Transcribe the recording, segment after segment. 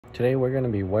today we're going to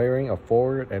be wiring a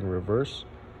forward and reverse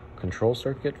control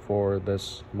circuit for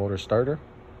this motor starter.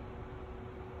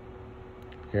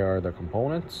 Here are the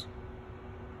components.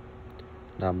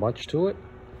 Not much to it.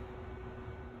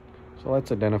 So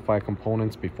let's identify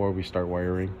components before we start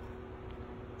wiring.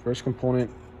 First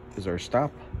component is our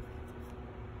stop.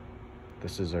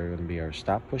 This is going to be our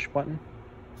stop push button.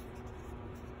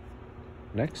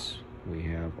 Next, we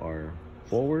have our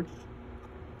forward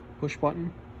push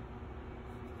button.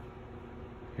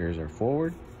 Here's our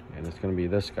forward, and it's going to be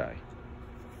this guy.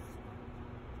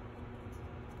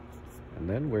 And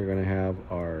then we're going to have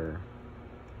our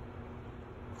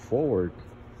forward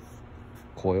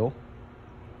coil,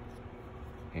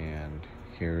 and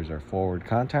here's our forward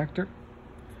contactor,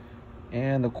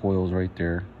 and the coil's right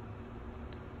there,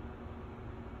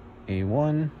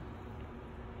 A1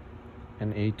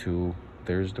 and A2.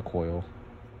 There's the coil.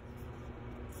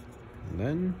 And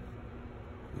then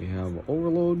we have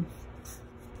overload.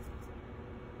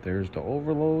 There's the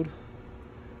overload,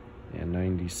 and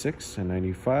 96 and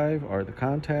 95 are the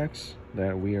contacts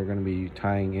that we are going to be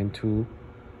tying into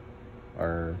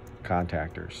our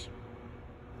contactors.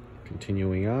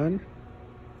 Continuing on,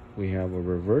 we have a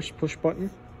reverse push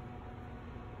button.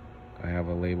 I have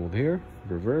it labeled here,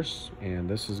 reverse, and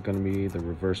this is going to be the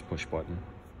reverse push button.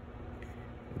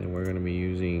 And then we're going to be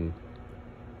using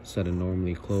a set of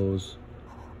normally closed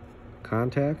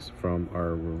contacts from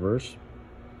our reverse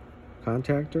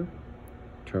contactor,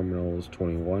 terminals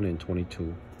 21 and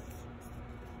 22.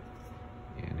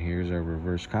 And here's our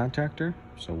reverse contactor.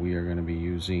 So we are going to be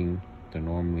using the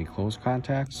normally closed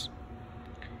contacts.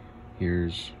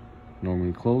 Here's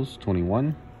normally closed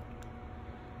 21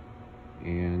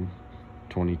 and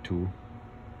 22.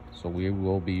 So we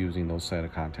will be using those set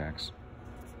of contacts.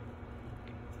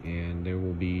 And there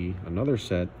will be another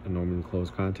set of normally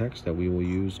closed contacts that we will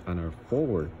use on our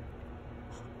forward.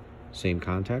 Same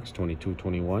contacts, 22,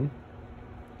 21.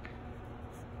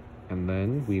 And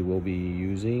then we will be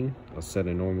using a set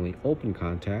of normally open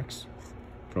contacts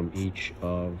from each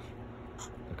of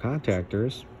the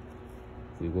contactors.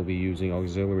 We will be using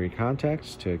auxiliary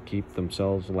contacts to keep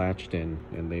themselves latched in,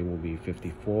 and they will be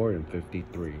 54 and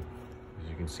 53. As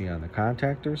you can see on the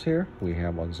contactors here, we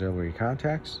have auxiliary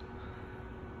contacts,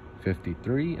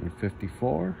 53 and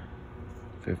 54.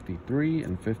 53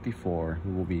 and 54.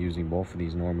 We will be using both of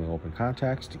these normally open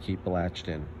contacts to keep latched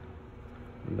in.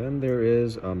 And then there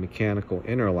is a mechanical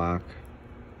interlock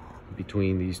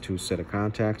between these two set of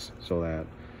contacts, so that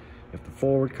if the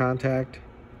forward contact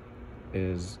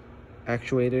is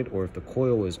actuated or if the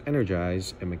coil is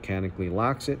energized, it mechanically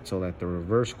locks it so that the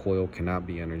reverse coil cannot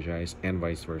be energized, and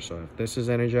vice versa. If this is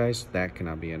energized, that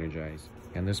cannot be energized.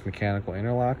 And this mechanical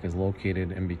interlock is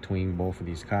located in between both of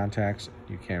these contacts.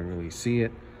 You can't really see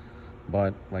it,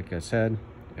 but like I said,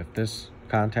 if this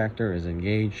contactor is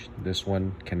engaged, this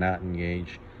one cannot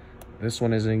engage. This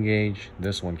one is engaged,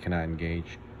 this one cannot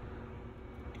engage.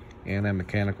 And that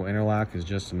mechanical interlock is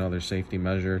just another safety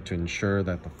measure to ensure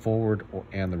that the forward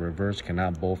and the reverse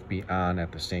cannot both be on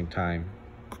at the same time.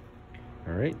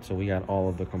 All right, so we got all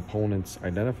of the components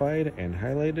identified and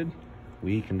highlighted.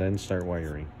 We can then start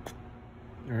wiring.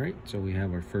 All right, so we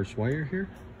have our first wire here,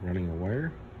 running a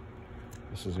wire.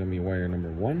 This is going to be wire number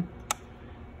 1,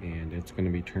 and it's going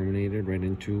to be terminated right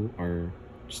into our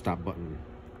stop button.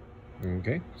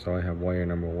 Okay, so I have wire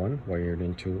number 1 wired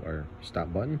into our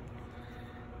stop button,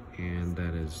 and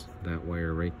that is that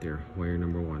wire right there, wire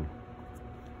number 1.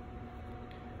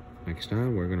 Next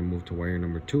on, we're going to move to wire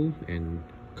number 2, and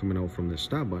coming out from the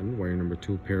stop button, wire number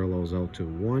 2 parallels out to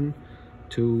 1,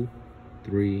 2,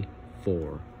 3,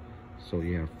 4. So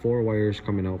you have 4 wires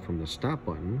coming out from the stop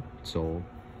button. So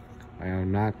I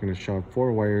am not going to shove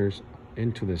 4 wires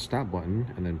into the stop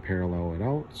button and then parallel it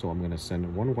out. So I'm going to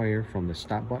send 1 wire from the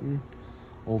stop button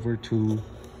over to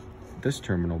this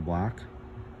terminal block.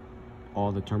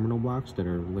 All the terminal blocks that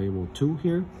are labeled 2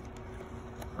 here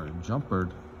are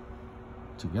jumpered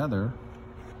together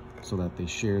so that they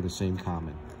share the same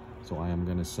common. So I am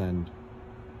going to send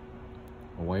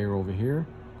a wire over here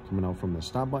coming out from the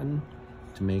stop button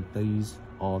to make these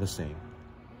all the same.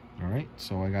 All right,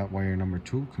 so I got wire number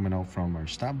 2 coming out from our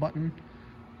stop button,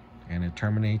 and it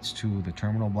terminates to the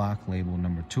terminal block labeled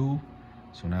number 2.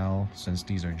 So now, since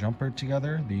these are jumpered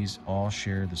together, these all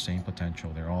share the same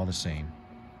potential. They're all the same.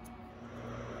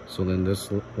 So then this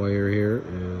wire here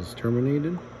is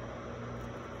terminated.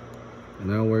 And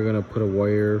now we're going to put a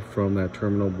wire from that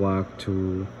terminal block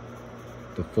to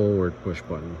the forward push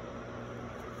button.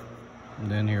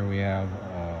 And then here we have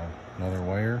another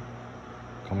wire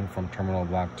coming from terminal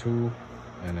block 2,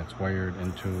 and it's wired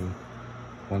into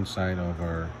one side of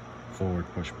our forward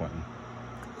push button.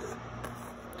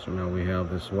 So now we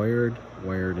have this wired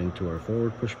into our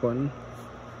forward push button.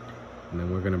 And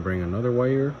then we're going to bring another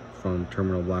wire from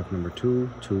terminal block number 2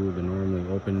 to the normally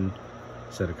open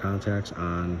set of contacts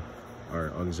on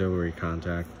our auxiliary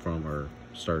contact from our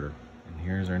starter. And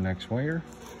here's our next wire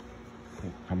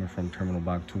coming from terminal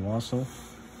block 2 also,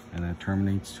 and that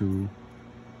terminates to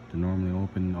the normally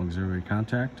open auxiliary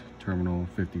contact, terminal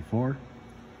 54,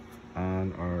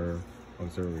 on our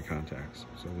auxiliary contacts.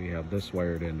 So we have this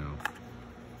wired in now.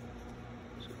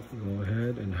 So go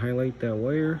ahead and highlight that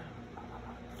wire.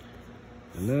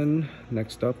 And then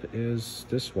next up is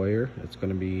this wire. It's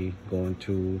going to be going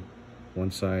to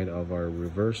one side of our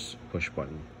reverse push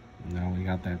button. Now we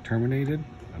got that terminated.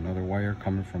 Another wire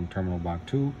coming from terminal block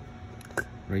 2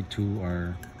 right to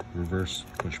our reverse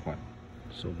push button.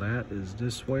 So that is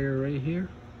this wire right here.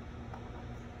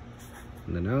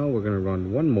 And then now we're going to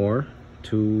run one more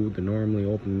to the normally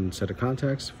open set of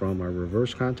contacts from our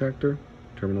reverse contactor,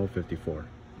 terminal 54.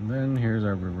 And then here's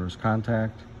our reverse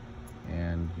contact.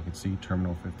 And you can see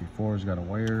terminal 54 has got a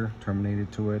wire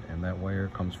terminated to it, and that wire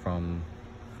comes from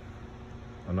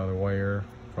another wire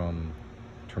from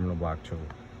terminal block 2.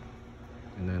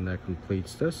 And then that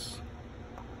completes this.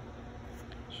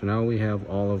 So now we have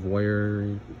all of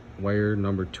wire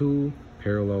number 2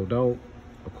 paralleled out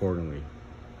accordingly.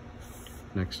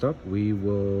 Next up, we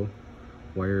will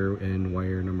wire in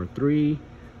wire number 3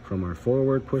 from our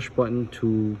forward push button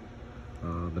to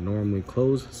the normally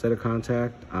closed set of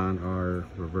contact on our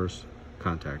reverse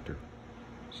contactor.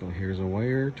 So here's a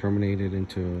wire terminated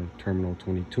into terminal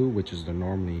 22, which is the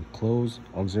normally closed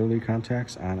auxiliary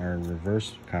contacts on our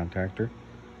reverse contactor.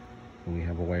 And we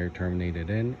have a wire terminated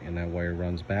in, and that wire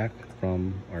runs back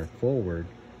from our forward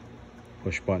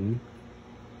push button.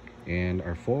 And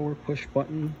our forward push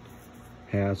button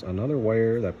has another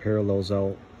wire that parallels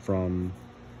out from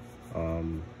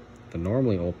the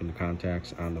normally open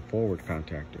contacts on the forward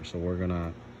contactor. So we're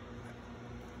not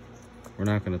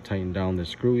gonna tighten down the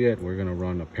screw yet. We're gonna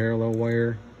run a parallel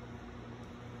wire,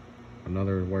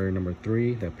 another wire number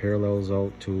 3 that parallels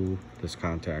out to this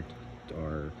contact,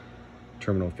 or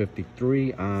terminal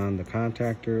 53 on the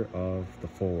contactor of the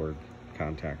forward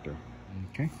contactor.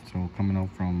 Okay, so coming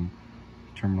out from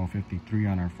terminal 53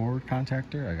 on our forward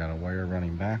contactor, I got a wire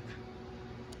running back,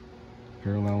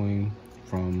 paralleling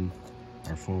from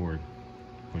our forward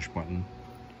push button.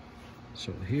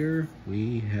 So here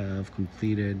we have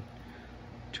completed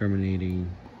terminating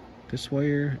this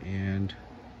wire and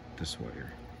this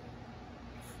wire.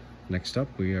 Next up,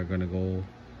 we are going to go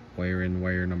wire in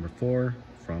wire number 4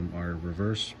 from our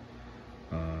reverse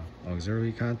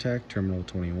auxiliary contact, terminal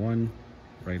 21,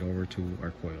 right over to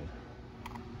our coil.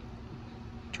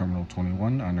 Terminal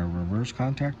 21 on our reverse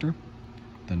contactor,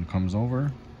 then comes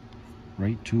over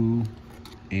right to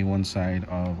A1 side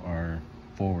of our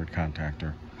forward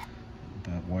contactor.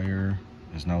 That wire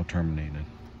is now terminated.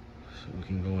 So we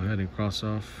can go ahead and cross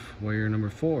off wire number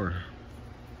 4.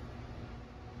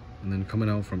 And then coming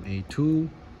out from A2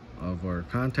 of our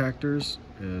contactors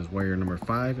is wire number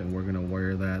 5, and we're going to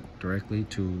wire that directly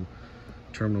to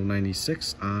terminal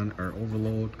 96 on our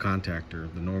overload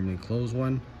contactor, the normally closed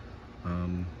one.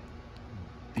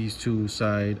 These two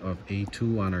sides of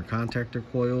A2 on our contactor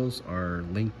coils are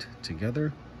linked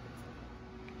together.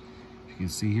 You can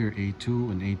see here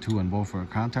A2 and A2 on both our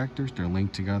contactors, they're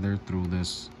linked together through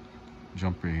this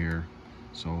jumper here.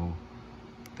 So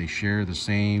they share the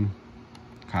same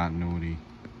continuity.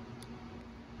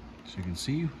 So you can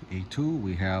see A2,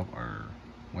 we have our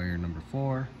wire number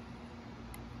 4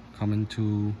 coming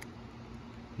to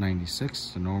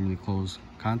 96, the normally closed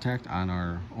contact on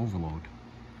our overload.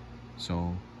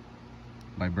 So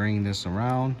by bringing this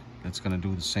around, it's going to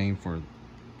do the same for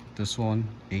this one,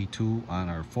 A2 on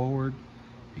our forward,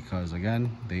 because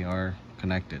again, they are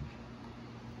connected.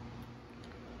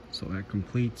 So that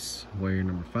completes wire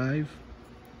number 5,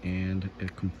 and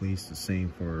it completes the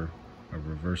same for our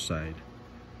reverse side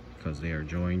because they are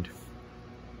joined.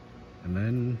 And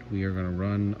then we are going to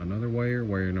run another wire,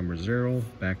 wire number 0,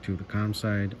 back to the COM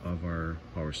side of our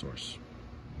power source.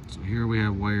 So here we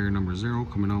have wire number 0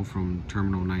 coming out from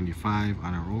terminal 95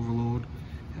 on our overload,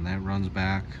 and that runs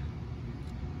back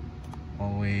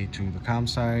all the way to the COM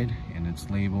side, and it's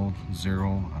labeled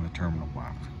 0 on the terminal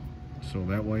block. So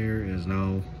that wire is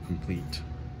now complete.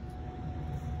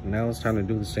 Now it's time to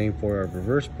do the same for our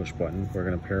reverse push button. We're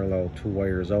going to parallel 2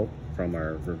 wires out from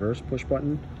our reverse push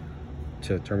button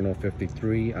to terminal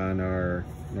 53 on our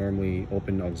normally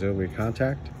open auxiliary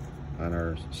contact on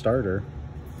our starter,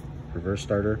 reverse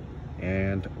starter,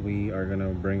 and we are going to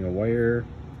bring a wire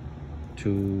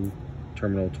to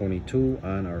terminal 22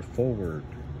 on our forward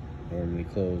normally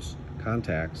closed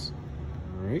contacts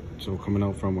Alright, so coming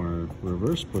out from our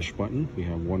reverse push button, we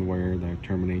have one wire that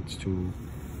terminates to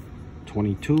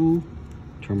 22,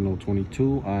 terminal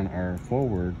 22 on our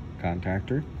forward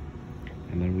contactor.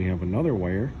 And then we have another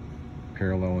wire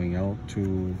paralleling out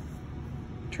to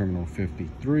terminal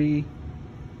 53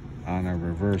 on our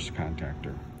reverse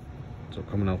contactor. So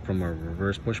coming out from our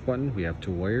reverse push button, we have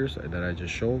two wires that I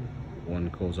just showed. One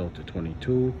goes out to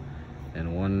 22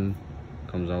 and one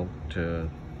comes out to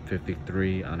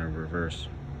 53 on our reverse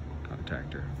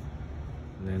contactor.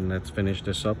 And then let's finish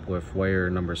this up with wire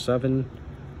number 7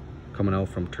 coming out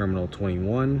from terminal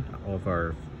 21 of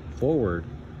our forward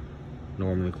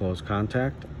normally closed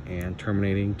contact and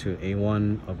terminating to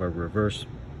A1 of our reverse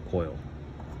coil.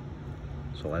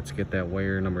 So let's get that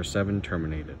wire number 7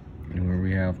 terminated. And where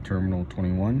we have terminal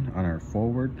 21 on our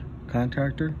forward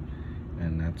contactor,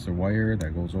 and that's the wire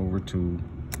that goes over to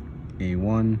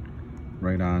A1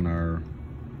 right on our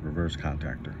reverse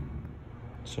contactor.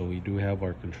 So we do have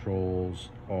our controls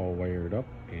all wired up,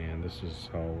 and this is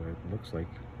how it looks like.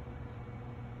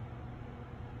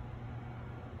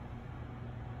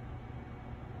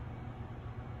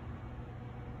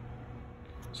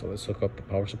 So let's hook up the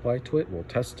power supply to it, we'll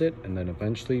test it, and then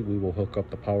eventually we will hook up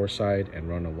the power side and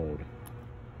run a load.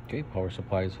 Okay, power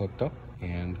supply is hooked up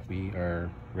and we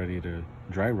are ready to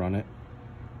dry run it.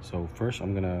 So first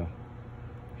I'm gonna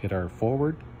hit our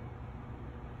forward.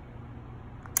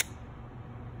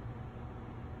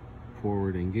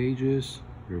 Forward engages,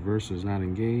 reverse is not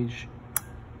engaged.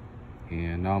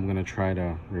 And now I'm gonna try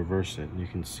to reverse it. You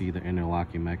can see the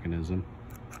interlocking mechanism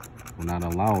will not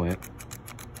allow it,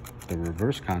 the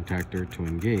reverse contactor, to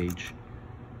engage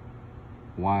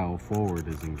while forward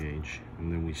is engaged.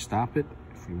 And then we stop it.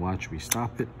 If you watch, we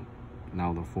stop it.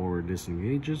 Now the forward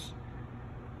disengages.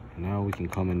 And now we can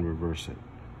come and reverse it.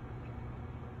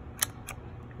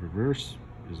 Reverse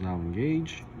is now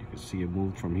engaged. You can see it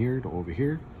moved from here to over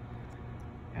here.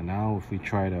 And now if we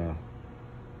try to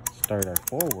start our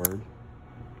forward,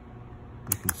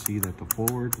 you can see that the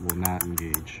forward will not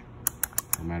engage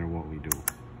no matter what we do.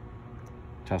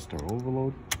 Test our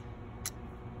overload.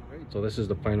 Right, so this is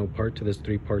the final part to this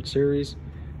 3-part series.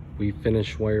 We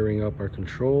finished wiring up our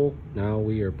control. Now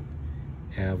we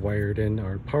have wired in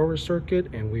our power circuit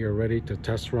and we are ready to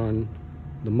test run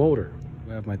the motor.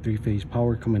 I have my 3-phase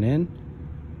power coming in.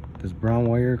 This brown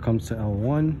wire comes to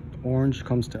L1, orange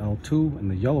comes to L2,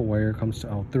 and the yellow wire comes to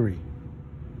L3.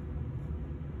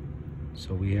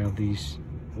 So we have these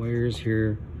wires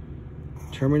here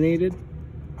terminated.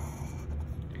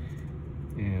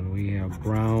 And we have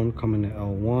brown coming to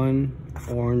L1,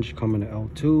 orange coming to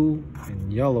L2,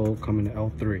 and yellow coming to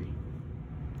L3.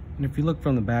 And if you look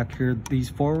from the back here, these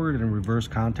forward and reverse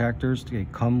contactors, they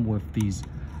come with these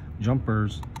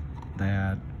jumpers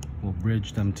that will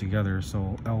bridge them together.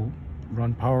 So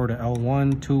run power to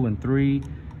L1, 2, and 3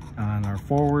 on our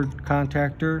forward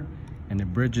contactor, and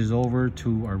it bridges over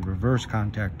to our reverse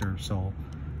contactor. So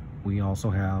we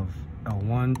also have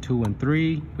L1, 2, and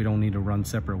 3. We don't need to run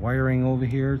separate wiring over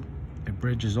here. It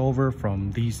bridges over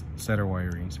from these set of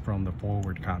wirings from the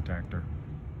forward contactor.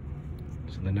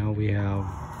 So then now we have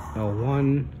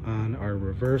L1 on our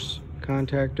reverse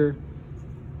contactor,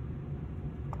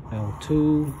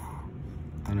 L2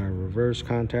 on our reverse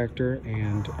contactor,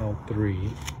 and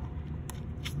L3.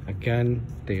 Again,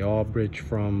 they all bridge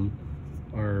from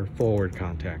our forward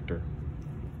contactor.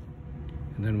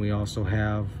 And then we also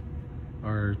have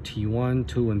our T1,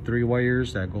 2, and 3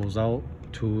 wires that goes out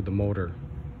to the motor.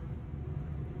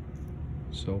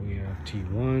 So we have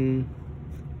T1,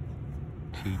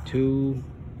 T2,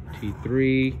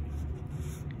 T3,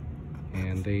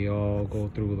 and they all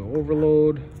go through the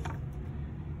overload.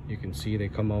 You can see they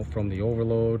come out from the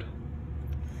overload.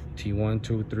 T1,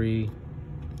 2, 3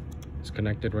 is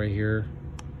connected right here,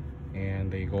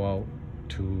 and they go out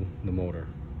to the motor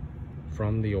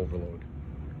from the overload.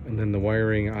 And then the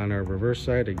wiring on our reverse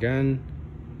side, again,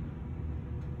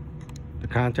 the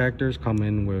contactors come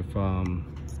in with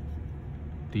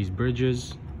these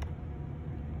bridges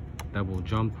that will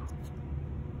jump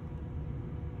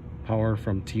power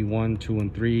from T1, 2,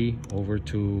 and 3 over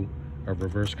to our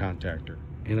reverse contactor.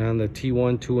 And on the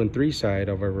T1, 2, and 3 side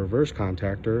of our reverse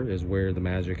contactor is where the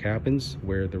magic happens,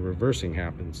 where the reversing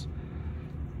happens.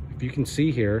 If you can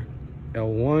see here,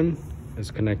 L1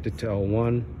 is connected to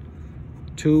L1,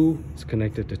 2 is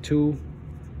connected to 2,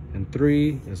 and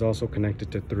 3 is also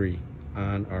connected to 3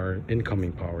 on our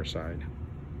incoming power side.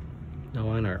 Now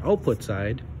on our output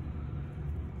side,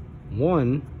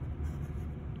 1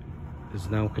 is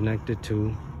now connected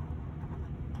to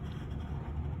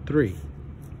 3.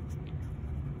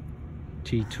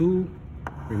 T2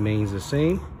 remains the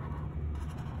same,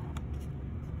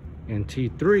 and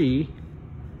T3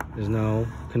 is now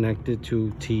connected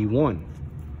to T1.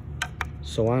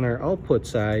 So on our output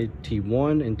side,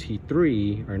 T1 and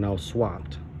T3 are now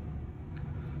swapped.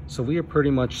 So we are pretty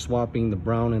much swapping the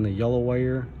brown and the yellow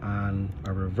wire on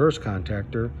our reverse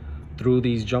contactor through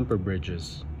these jumper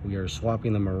bridges. We are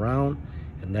swapping them around,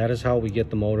 and that is how we get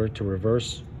the motor to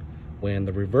reverse when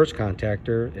the reverse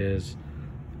contactor is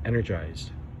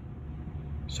energized.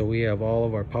 So we have all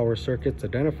of our power circuits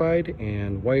identified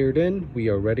and wired in. We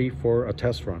are ready for a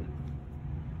test run.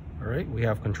 All right, we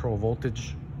have control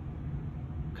voltage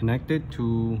connected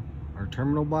to our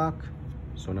terminal block.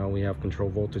 So now we have control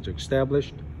voltage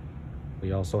established.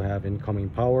 We also have incoming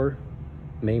power,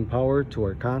 main power to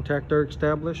our contactor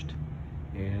established,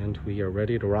 and we are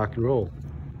ready to rock and roll.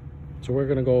 So we're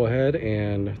gonna go ahead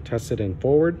and test it in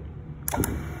forward.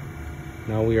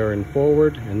 Now we are in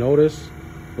forward, and notice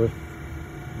with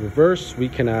reverse, we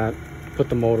cannot put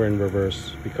the motor in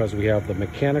reverse because we have the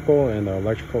mechanical and the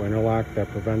electrical interlock that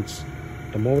prevents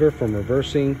the motor from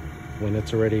reversing when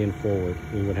it's already in forward.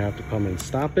 We would have to come and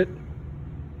stop it,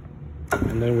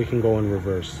 and then we can go in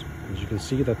reverse. As you can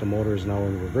see that the motor is now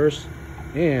in reverse,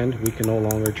 and we can no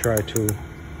longer try to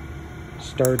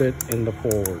start it in the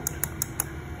forward.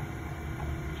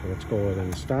 So let's go ahead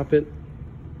and stop it,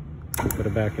 put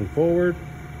it back in forward,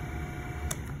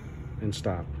 and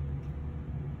stop.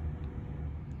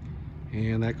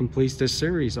 And that completes this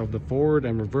series of the forward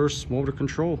and reverse motor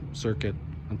control circuit.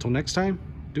 Until next time,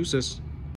 deuces.